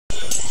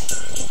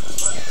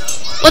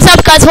What's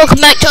up guys,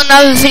 welcome back to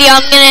another video.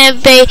 I'm going to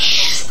be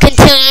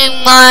continuing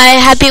my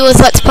Happy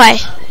Wheels Let's Play.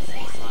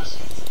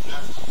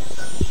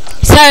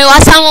 So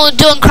last time we were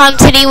doing Crime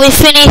City, we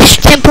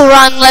finished Temple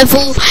Run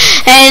level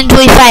and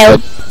we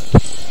failed.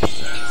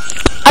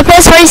 I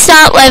press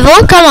restart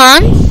level, come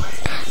on.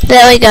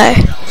 There we go.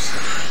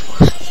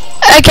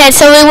 Okay,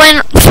 so we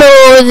went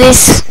through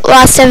this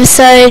last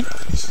episode.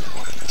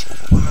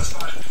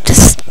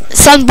 Just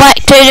some black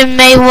dude and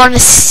me want to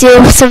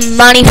steal some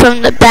money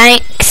from the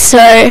bank,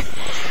 so...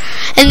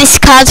 And this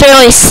car's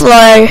really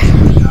slow.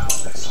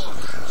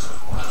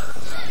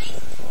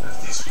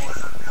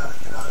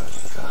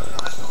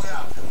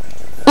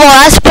 Well,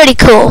 that's pretty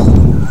cool.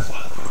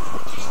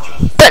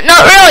 But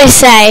not really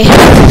safe.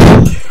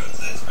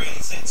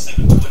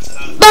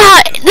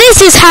 But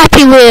this is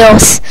Happy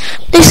Wheels.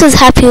 This is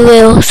Happy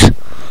Wheels.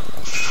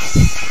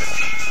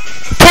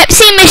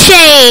 Pepsi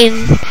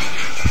machine.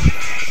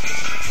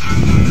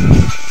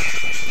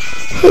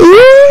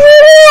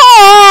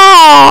 Hoo-ah!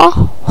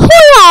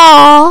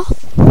 Hoo-ah!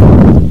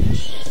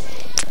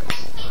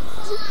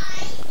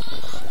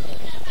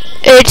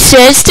 It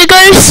says to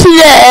go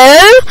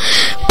slow,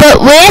 but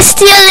we're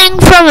stealing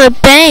from a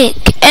bank,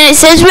 and it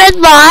says red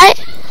light.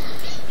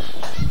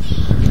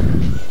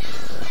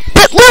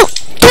 But well,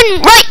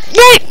 right,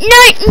 no,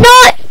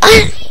 not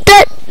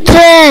that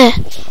there.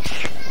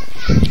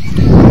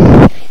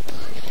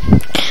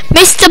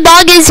 Mr.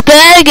 Bugger's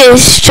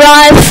Burgers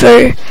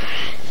drive-through.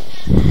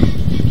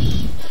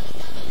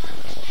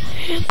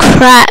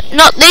 Crap,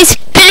 not this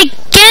bit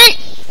again.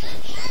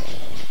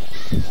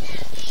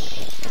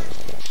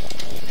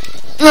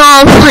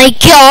 Oh my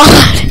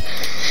god.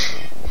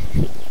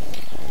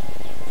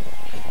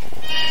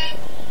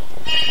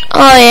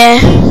 Oh yeah.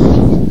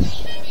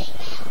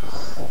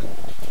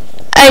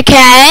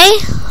 Okay.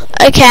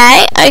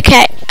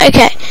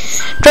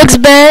 Drugs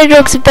bad,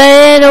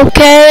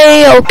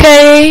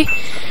 okay.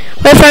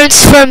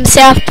 Reference from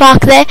South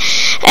Park there.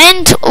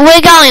 And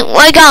we're going.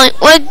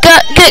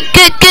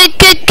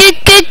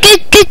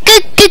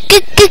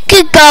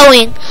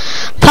 Going.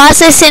 Past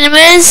the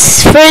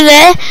cinemas, through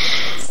there.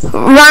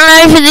 Run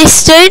over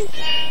this dude.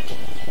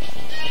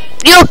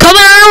 You're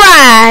coming on a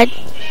ride.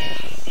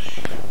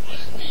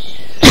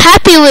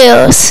 Happy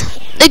Wheels.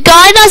 The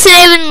guy doesn't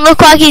even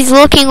look like he's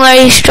looking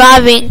where he's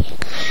driving.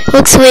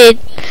 Looks weird.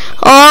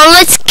 Oh,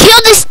 let's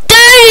kill this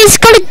dude. He's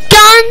got a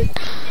gun.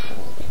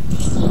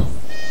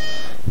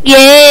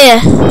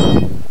 Yeah.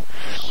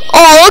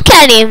 Oh, look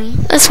at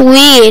him. That's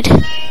weird.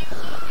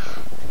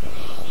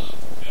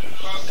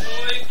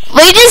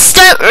 We just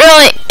don't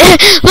really...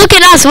 Look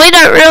at us, we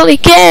don't really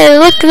care.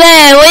 Look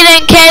there, we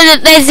don't care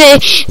that there's a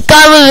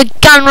guy with a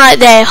gun right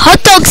there.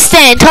 Hot dog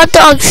stand.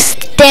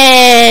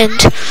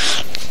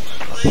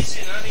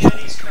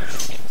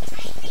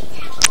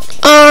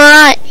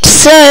 Alright,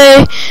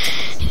 so...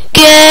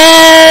 Go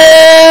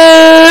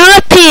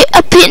up here.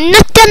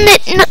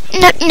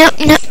 No.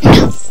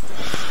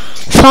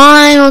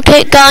 Fine, we'll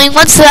keep going.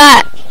 What's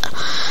that?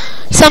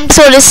 Some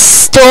sort of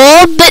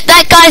store, but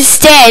that guy's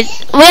dead.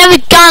 We have a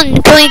gun.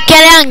 Can we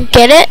get out and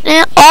get it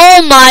now?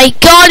 Oh my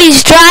god,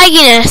 he's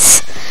dragging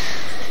us.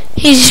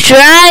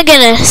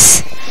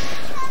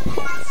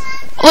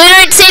 We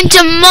don't seem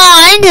to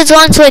mind as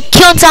long as we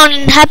killed someone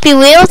in Happy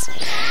Wheels.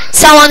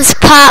 Someone's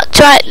parked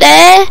right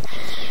there.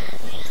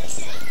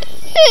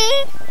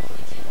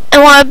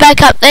 And we're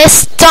back up there.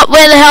 Stop,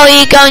 where the hell are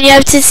you going? You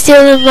have to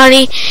steal the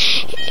money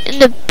in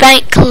the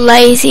bank,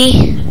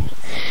 lazy.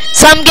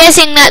 So I'm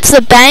guessing that's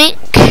the bank.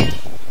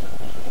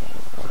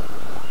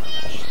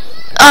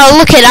 Oh,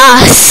 look at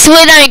us.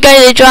 We don't go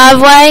to the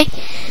driveway.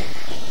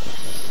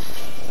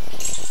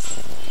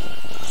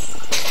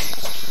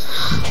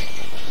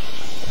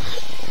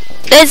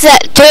 There's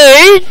that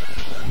dude.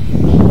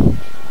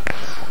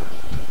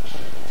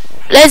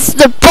 There's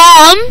the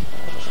bomb.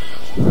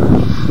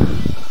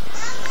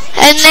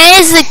 And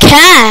there's the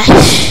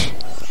cash.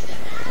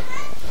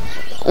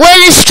 We're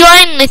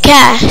destroying the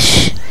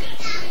cash.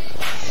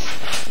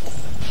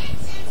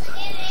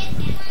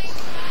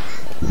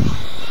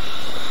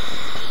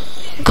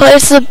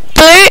 Close the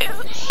boot.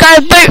 Got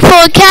a boot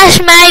full of cash,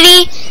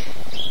 matey.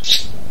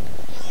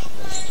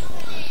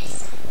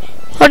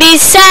 What do you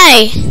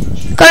say?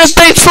 Got a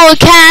boot full of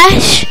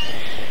cash.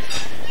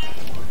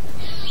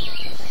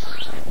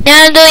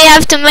 Now do we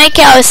have to make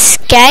our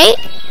escape?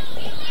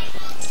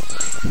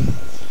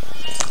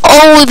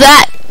 Oh,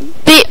 that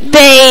bit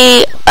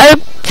be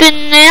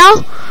open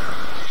now.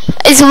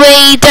 As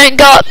we don't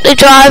go up the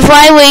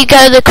driveway, we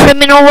go the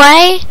criminal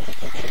way.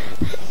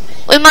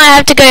 We might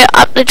have to go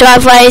up the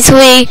driveway as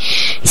we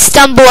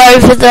stumble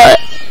over the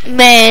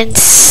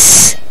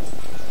man's...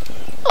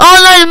 Oh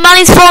no, the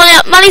money's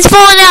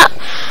falling out!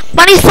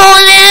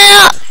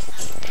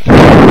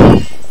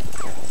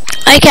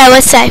 Okay,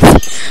 we're safe.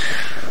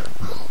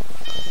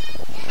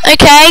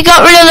 Okay,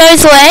 got rid of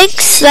those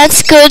legs.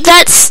 That's good.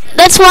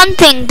 That's one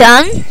thing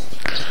done.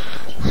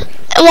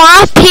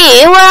 We're up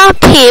here. We're up.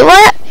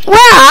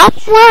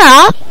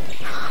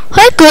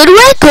 We're good.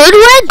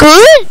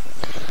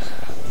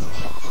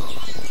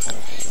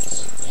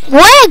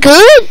 We're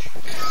good.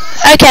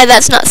 Okay,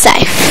 that's not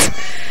safe.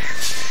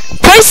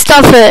 Post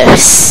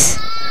office.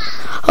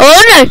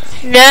 Oh no,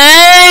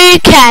 no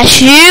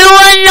cash. You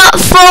are not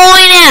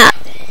falling out.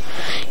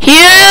 You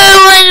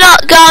are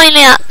not going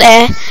out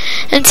there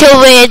until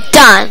we're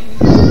done.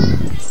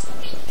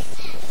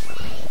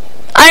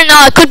 I don't know,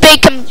 I could be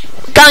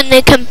going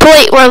the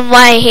complete wrong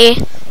way here.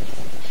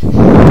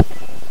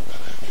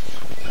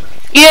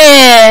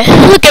 Yeah,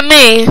 look at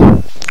me.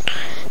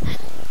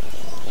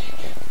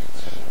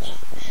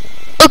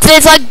 Look,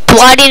 there's like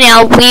blood in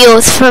our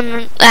wheels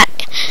from that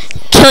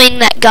killing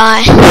that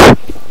guy.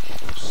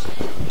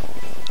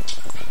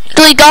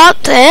 Do we go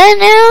up there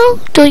now?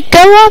 Do we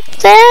go up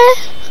there?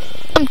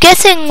 I'm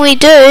guessing we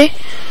do.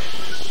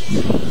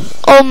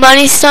 All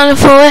money's starting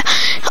to fall out.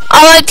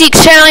 I worked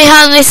extremely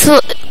hard on this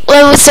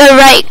level so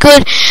rate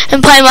good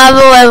and play my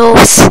other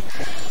levels.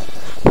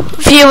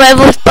 Few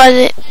levels by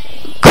the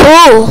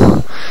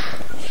cool.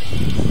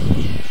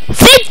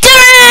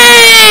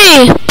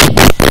 Victory!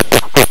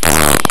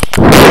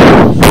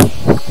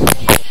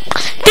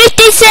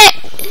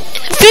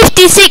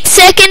 56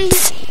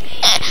 seconds.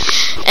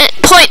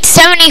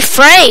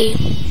 0.73.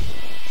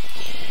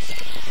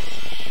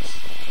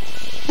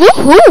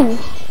 Woohoo!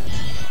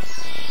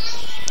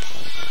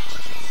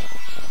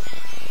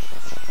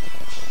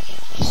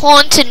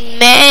 Haunted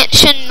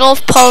Mansion,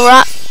 North Pole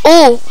Rock.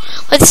 Oh,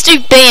 let's do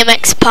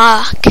BMX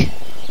Park.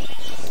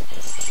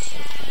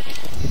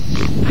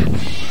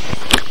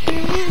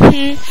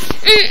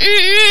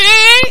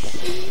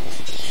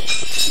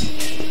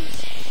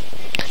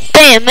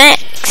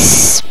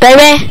 BMX,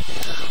 baby.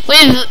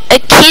 With a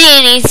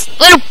kid in his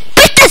little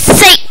business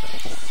seat.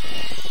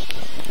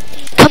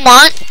 Come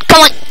on,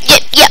 come on.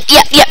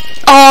 Yep.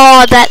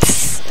 Oh,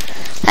 that's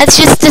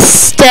just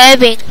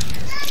disturbing.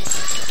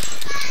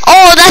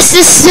 Oh, that's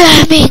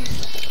disturbing.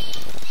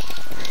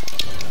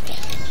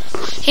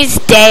 He's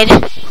dead.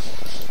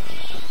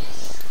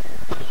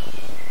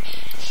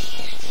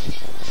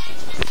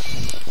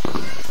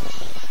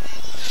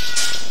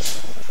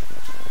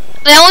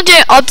 Then we'll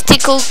do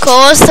obstacle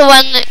course, the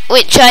one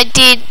which I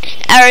did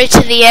Arrow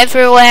to the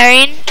Everywhere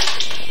in.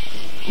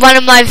 One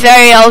of my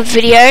very old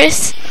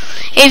videos.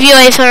 If you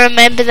even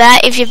remember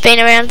that, if you've been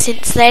around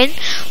since then.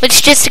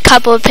 Which just a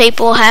couple of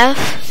people have.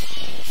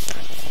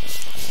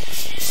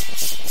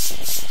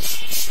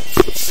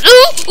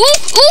 Ooh,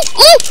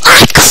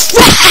 ah,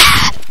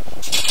 crap!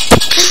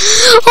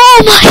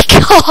 Oh my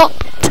god!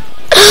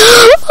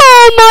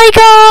 Oh my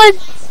god!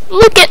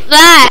 Look at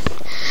that!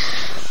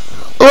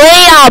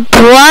 We are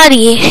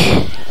bloody.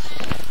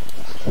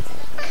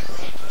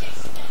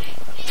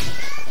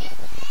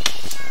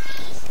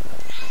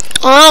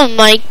 Oh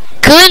my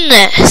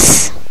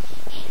goodness.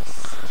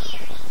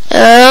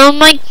 Oh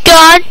my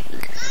god.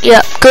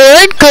 Yep,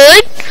 good.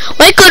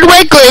 We're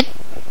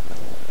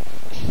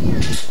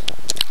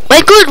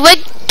good.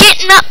 We're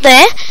getting up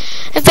there.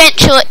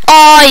 Eventually.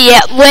 Oh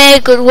yeah, we're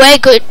good. We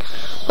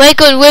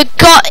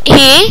got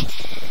here.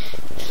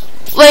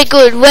 We're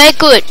good.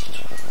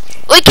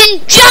 We can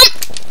jump.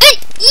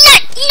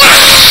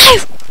 No!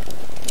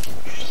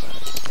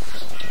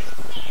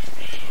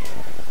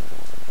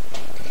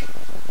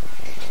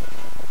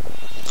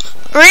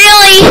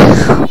 Really?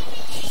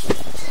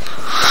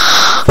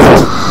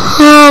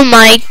 Oh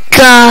my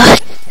god.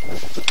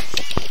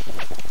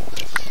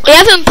 We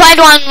haven't played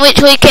one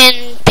which we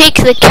can pick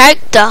the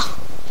character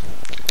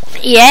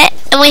yet,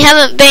 and we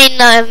haven't been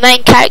the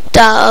main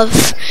character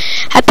of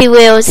Happy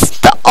Wheels,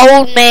 the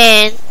old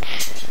man.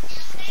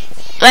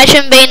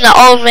 Imagine being the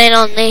old man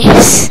on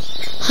this.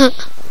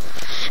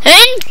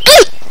 And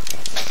good!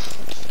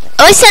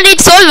 At least I did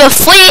sort of a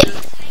flip.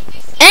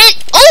 And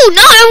oh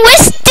no,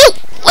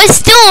 we're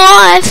still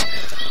alive.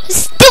 We're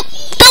still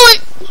going.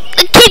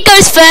 The kid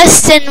goes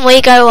first and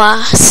we go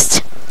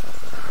last.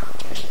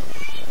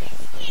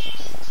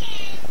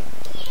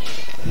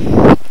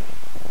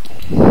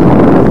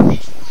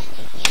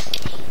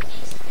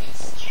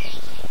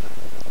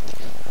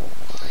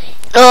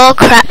 Oh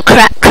crap.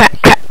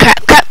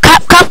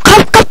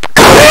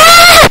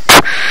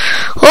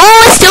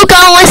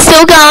 Oh, we're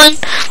still going.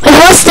 We've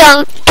lost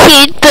our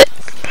kid, but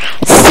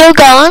still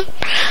going.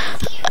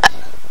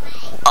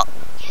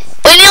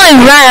 We nearly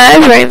ran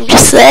over him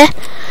just there.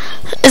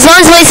 As long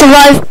as we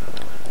survive.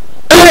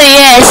 Oh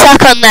yeah,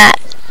 suck on that.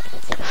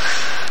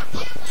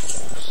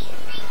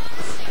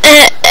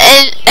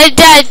 And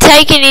Dad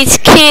taking his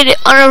kid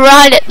on a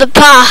ride at the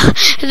park,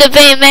 the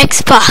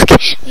BMX park.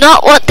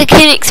 Not what the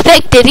kid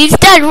expected. His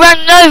dad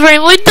running over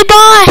him with the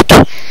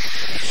bike.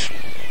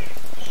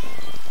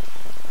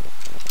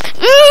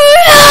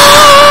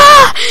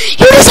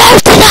 You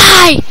deserve to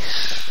die!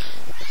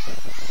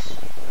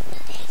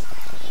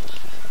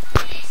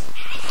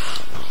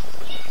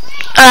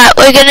 Alright,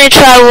 we're gonna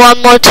try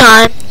one more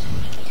time.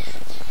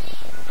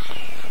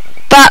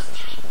 But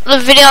the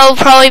video will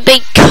probably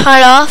be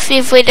cut off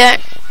if we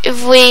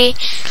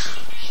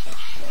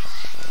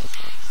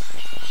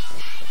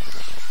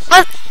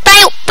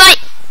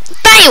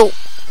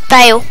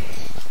fail.